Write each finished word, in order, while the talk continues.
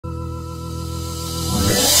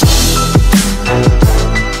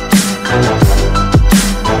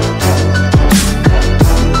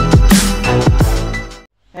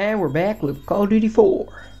with Call of Duty 4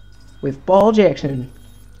 with Paul Jackson.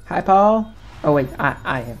 Hi, Paul. Oh wait,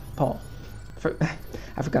 I am Paul.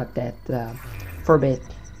 I forgot that for a bit.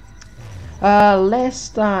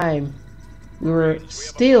 Last time we were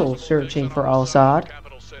still searching for Al-Assad.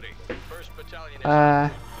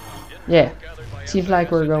 Yeah, seems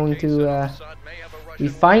like we're going to. We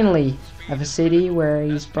finally have a city where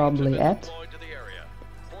he's probably at.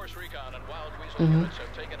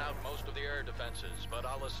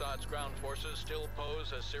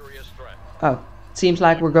 Oh, seems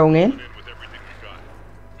like we're going in.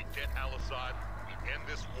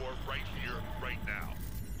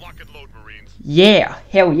 Yeah,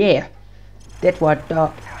 hell yeah. That's what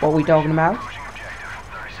we talking about.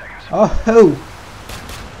 Oh,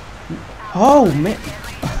 oh man.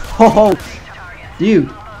 Oh,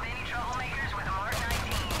 dude.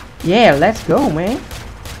 Yeah, let's go, man.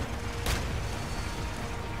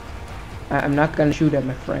 I'm not gonna shoot at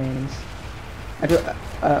my friends. I do.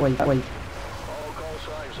 Wait.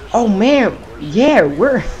 Oh man, yeah,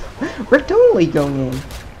 we're totally going in.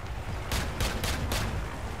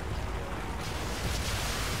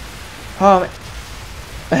 Oh,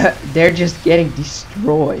 they're just getting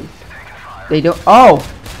destroyed. They don't. Oh,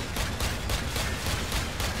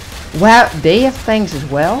 wow, they have tanks as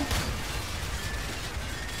well.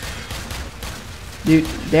 Dude,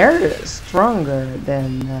 they're stronger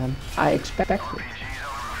than I expected.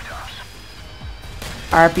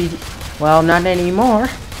 RPG, well, not anymore.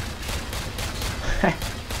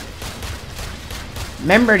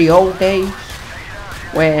 Remember the old days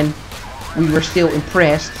when we were still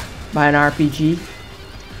impressed by an RPG?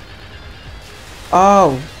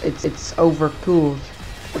 Oh, it's overcooled.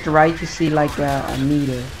 At the right you see like a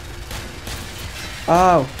meter.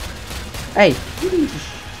 Oh, hey,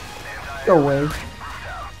 go away.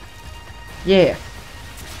 Yeah,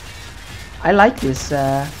 I like this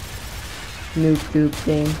Nuke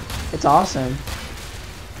thing. It's awesome.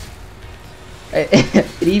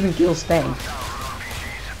 It even kills tanks.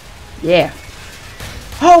 Yeah.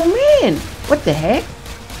 Oh man, what the heck?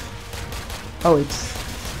 Oh, it's.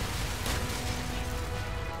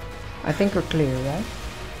 I think we're clear, right?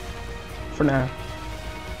 For now.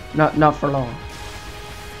 Not for long.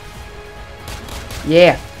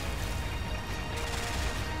 Yeah.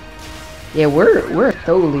 Yeah, we're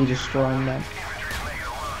totally destroying them.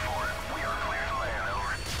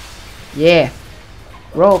 Yeah.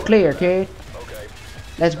 We're all clear, kid.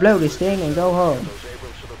 Let's blow this thing and go home.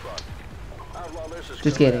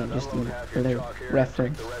 Just kidding, just a little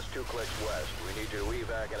reference.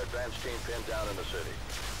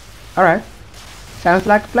 Alright. Sounds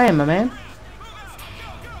like a plan, my man.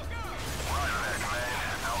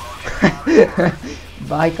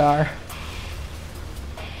 Bye, car.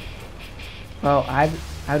 Oh,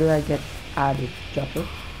 how do I get out of chopper?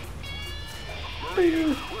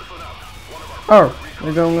 Oh,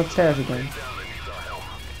 we're going upstairs again.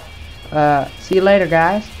 See you later,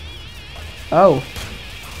 guys. Oh,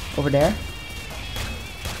 over there.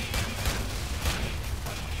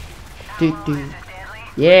 Dude.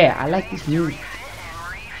 Yeah, I like this music.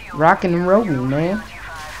 Rockin' and rollin', man.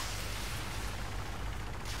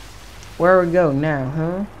 Where are we going now,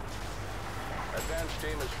 huh?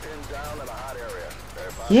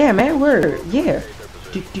 Yeah, man, yeah.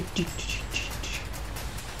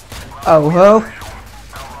 Oh ho.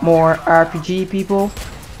 More RPG people.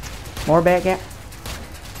 More bad guy.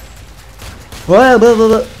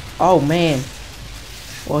 Whoa. Oh man.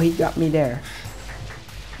 Well, he got me there.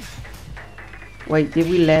 Wait, did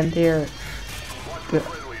we land there?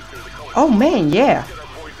 Oh man, yeah.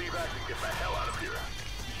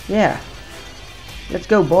 Yeah. Let's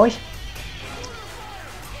go, boys.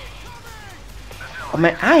 Oh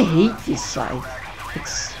man, I hate this site.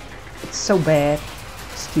 It's so bad.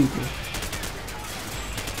 Stupid.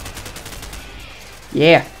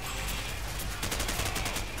 Yeah.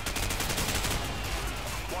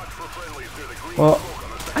 Well,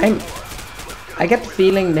 I get the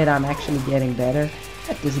feeling that I'm actually getting better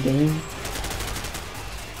at this game.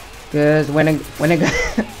 Cause when I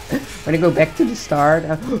go back to the start,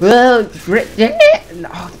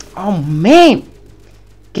 oh man,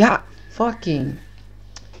 God, fucking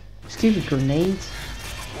stupid grenades.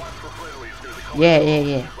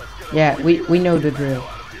 Yeah. We know the drill.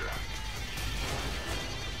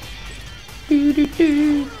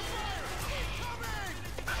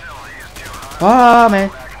 Oh man.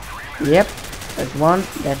 Yep. That's one.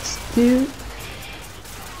 That's two.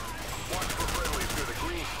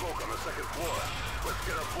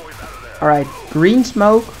 Alright. Green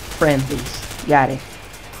smoke. Friendlies. Got it.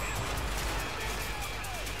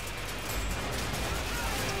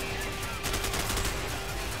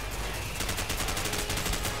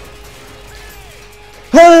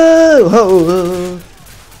 Ho, ho.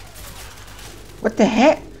 What the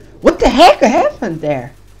heck? What the heck happened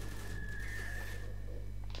there?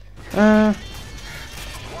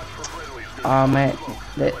 Oh man,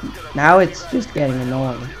 now it's just getting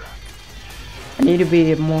annoying. I need to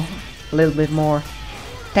be a little bit more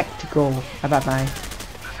tactical about my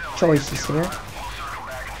choices here.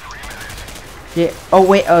 Yeah. Oh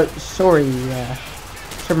wait. Sorry.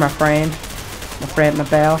 Sorry, my friend, my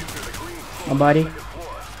pal, my buddy.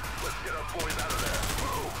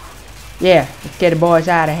 Yeah. Let's get the boys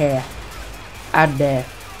out of here. Out of there.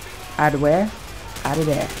 Out of where? Out of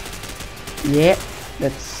there. Yeah.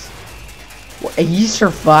 That's. What, he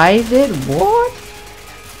survived it? What?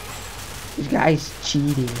 This guy's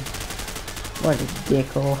cheating. What a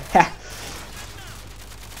dickhole.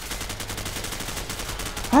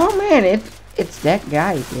 Oh man, it's that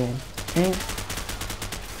guy again.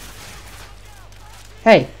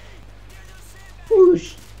 Hey.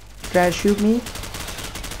 Whoosh. Try to shoot me?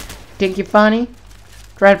 Think you're funny?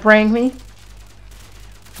 Try to prank me?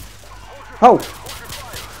 Oh.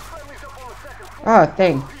 Oh,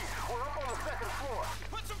 thing.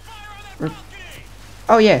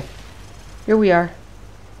 Oh yeah. Here we are.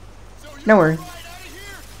 No worry.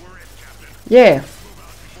 Yeah.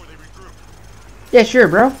 Yeah, sure,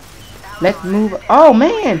 bro. Let's move. Oh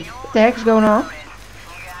man, what the heck's going on?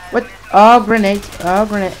 What? Oh, grenades. Oh,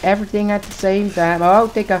 grenade. Everything at the same time.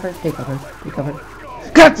 Oh, take cover. Take cover. Take cover.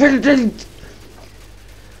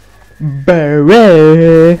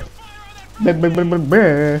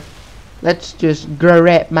 Let's just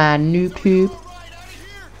grab my Nuke.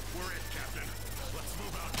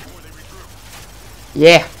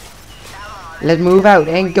 Yeah. Let's move out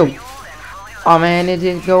and go. Oh man, it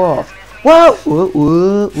didn't go off. Whoa!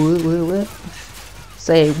 What?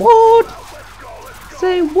 Say what?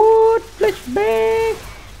 Say what? Flashback.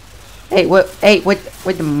 Hey, what? Hey,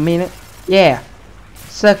 wait a minute. Yeah.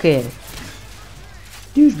 Suck it.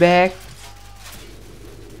 Douchebag.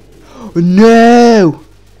 No!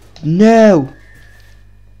 No!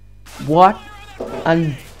 What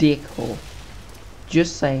a dickhole.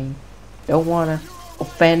 Just saying. Don't wanna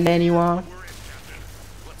offend anyone.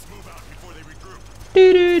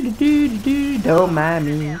 Don't mind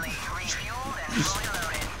me.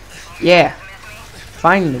 Yeah.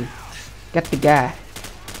 Finally. Got the guy.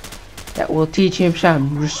 That will teach him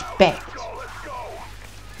some respect.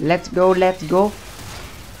 Let's go, let's go.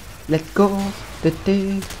 Let's go.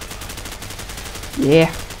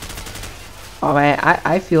 Yeah. Oh man,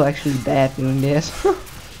 I feel actually bad doing this.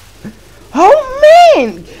 Oh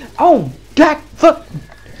man! Oh god, fuck!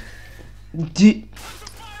 Dude,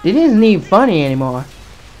 it isn't even funny anymore.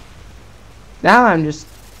 Now I'm just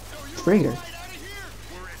triggered.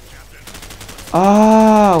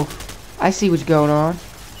 Oh, I see what's going on.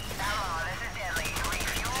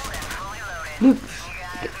 Look,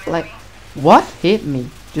 like, what hit me?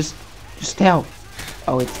 Just help.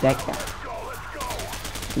 Oh, it's that guy.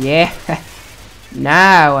 Yeah.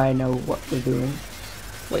 Now I know what we're doing.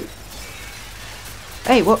 Wait.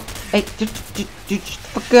 Hey, what? Hey, just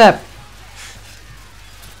fuck up.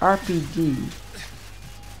 RPG.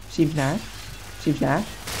 Seems nice. Seems nice.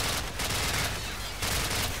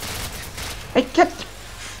 Hey, cut.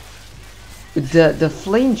 The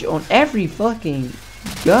flinch on every fucking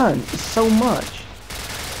gun is so much.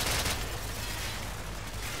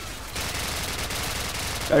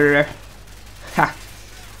 Ha.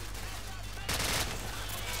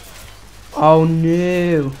 Oh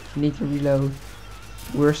no. Need to reload.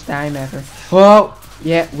 Worst time ever. Whoa.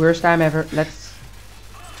 Yeah, worst time ever. Let's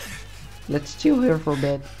chill here for a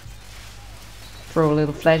bit. Throw a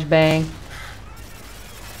little flashbang.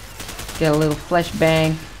 Get a little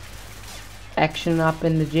flashbang action up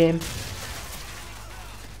in the gym.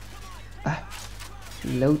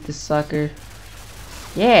 Load the sucker.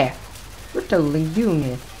 Yeah, we're totally doing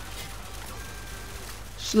it.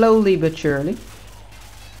 Slowly but surely.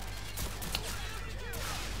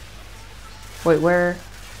 Wait, where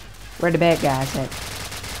the bad guys at?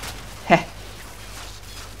 Heh.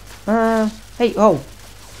 Hey, ho,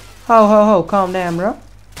 calm down, bro.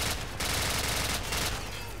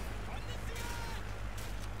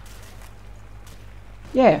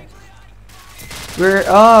 Yeah.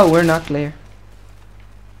 We're not clear.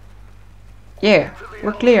 Yeah,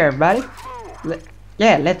 we're clear, everybody.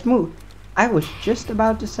 Yeah, let's move. I was just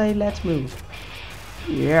about to say let's move.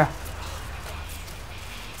 Yeah.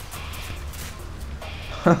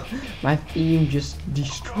 My theme just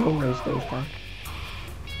destroys those guys.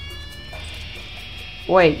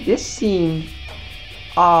 Wait, this seems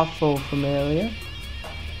awful familiar.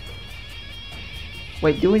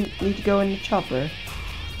 Wait, do we need to go in the chopper?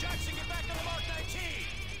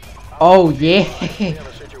 Oh yeah.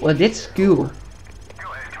 Well, that's cool.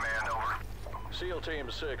 SEAL Team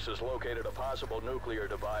 6 has located a possible nuclear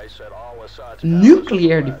device at all Assad's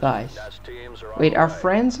Nuclear device. teams are Wait, our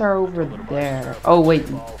friends are over there. Oh wait,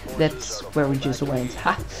 that's where we just went.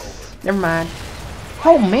 Ha. Never mind.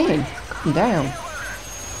 Oh man, calm down.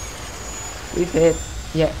 We've hit.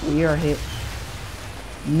 Yeah, we are hit.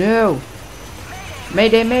 No.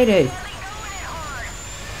 Mayday, mayday.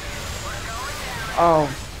 Oh.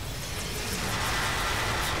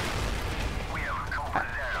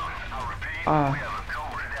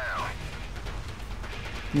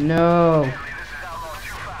 No.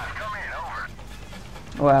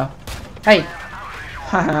 Well. Hey.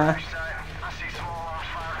 Haha.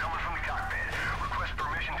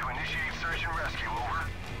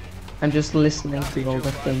 I'm just listening to all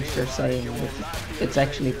the things you're saying. It's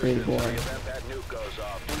actually pretty boring.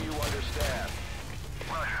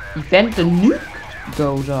 Event the nuke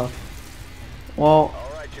goes off. Well,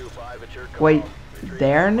 wait,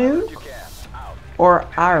 their nuke? Or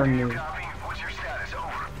our nuke?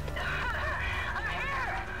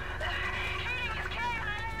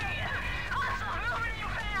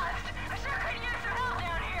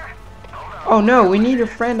 Oh no, we need a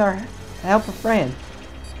friend or help a friend.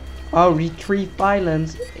 Oh, retrieve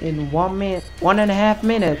violence in 1.5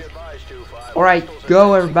 minutes. Alright,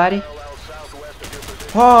 go everybody.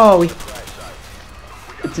 Oh,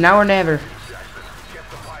 it's now or never.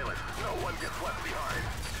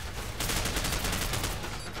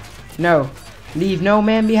 No, leave no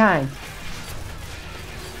man behind.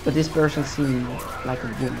 But this person seemed like a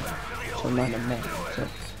woman, so not a man. So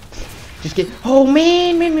just get. Oh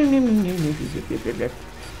man,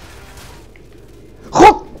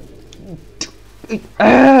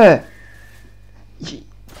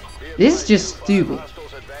 this is just stupid.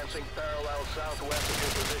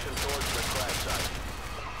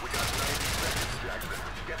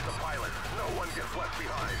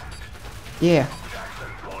 Yeah.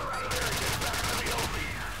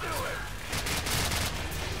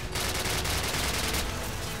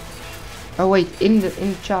 Oh wait, in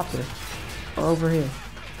the chopper, or over here.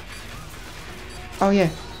 Oh yeah.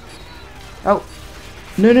 Oh,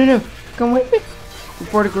 no! Come with me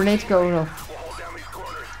before the grenades go off.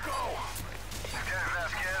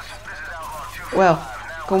 Well,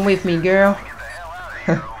 come with me, girl.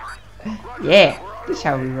 Yeah, this is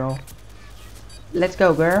how we roll. Let's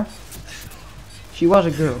go, girl. She was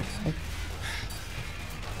a girl.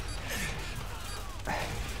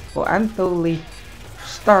 Well, I'm totally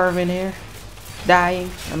starving here. Dying,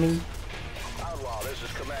 I mean.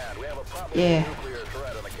 Yeah.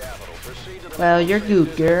 Well, you're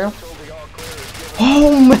good, girl.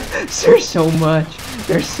 Oh, there's so much.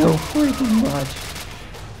 There's so freaking much.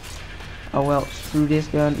 Oh well, screw this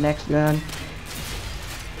gun, next gun.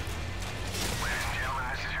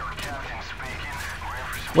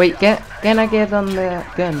 Wait, can I get on the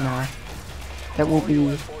gun now? That would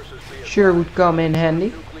be sure would come in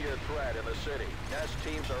handy.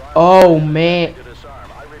 Oh man,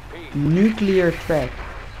 nuclear threat.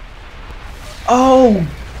 Oh,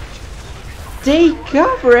 take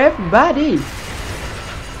cover, everybody.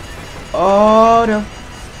 Oh no.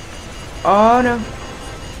 Oh no.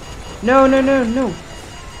 No.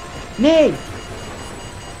 Nay.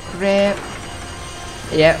 Crap.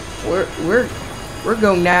 Yeah, we're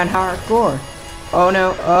going down hardcore. Oh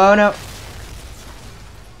no.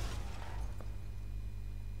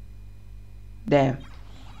 Damn.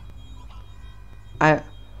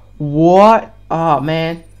 What? Oh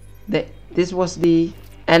man. This was the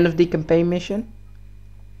end of the campaign mission.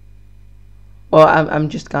 Well, I'm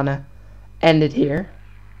just gonna end it here.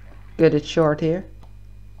 Cut it short here.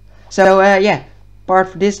 So yeah, part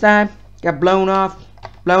for this time got blown up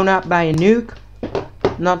by a nuke.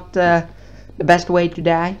 Not the best way to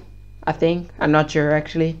die, I think. I'm not sure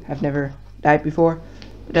actually. I've never died before.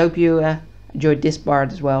 But I hope you enjoyed this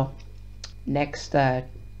part as well. Next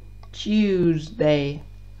Tuesday,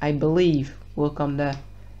 I believe, will come the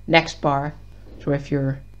next part. So if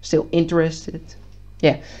you're still interested,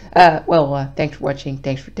 yeah. Well, thanks for watching.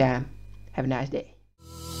 Thanks for your time. Have a nice day.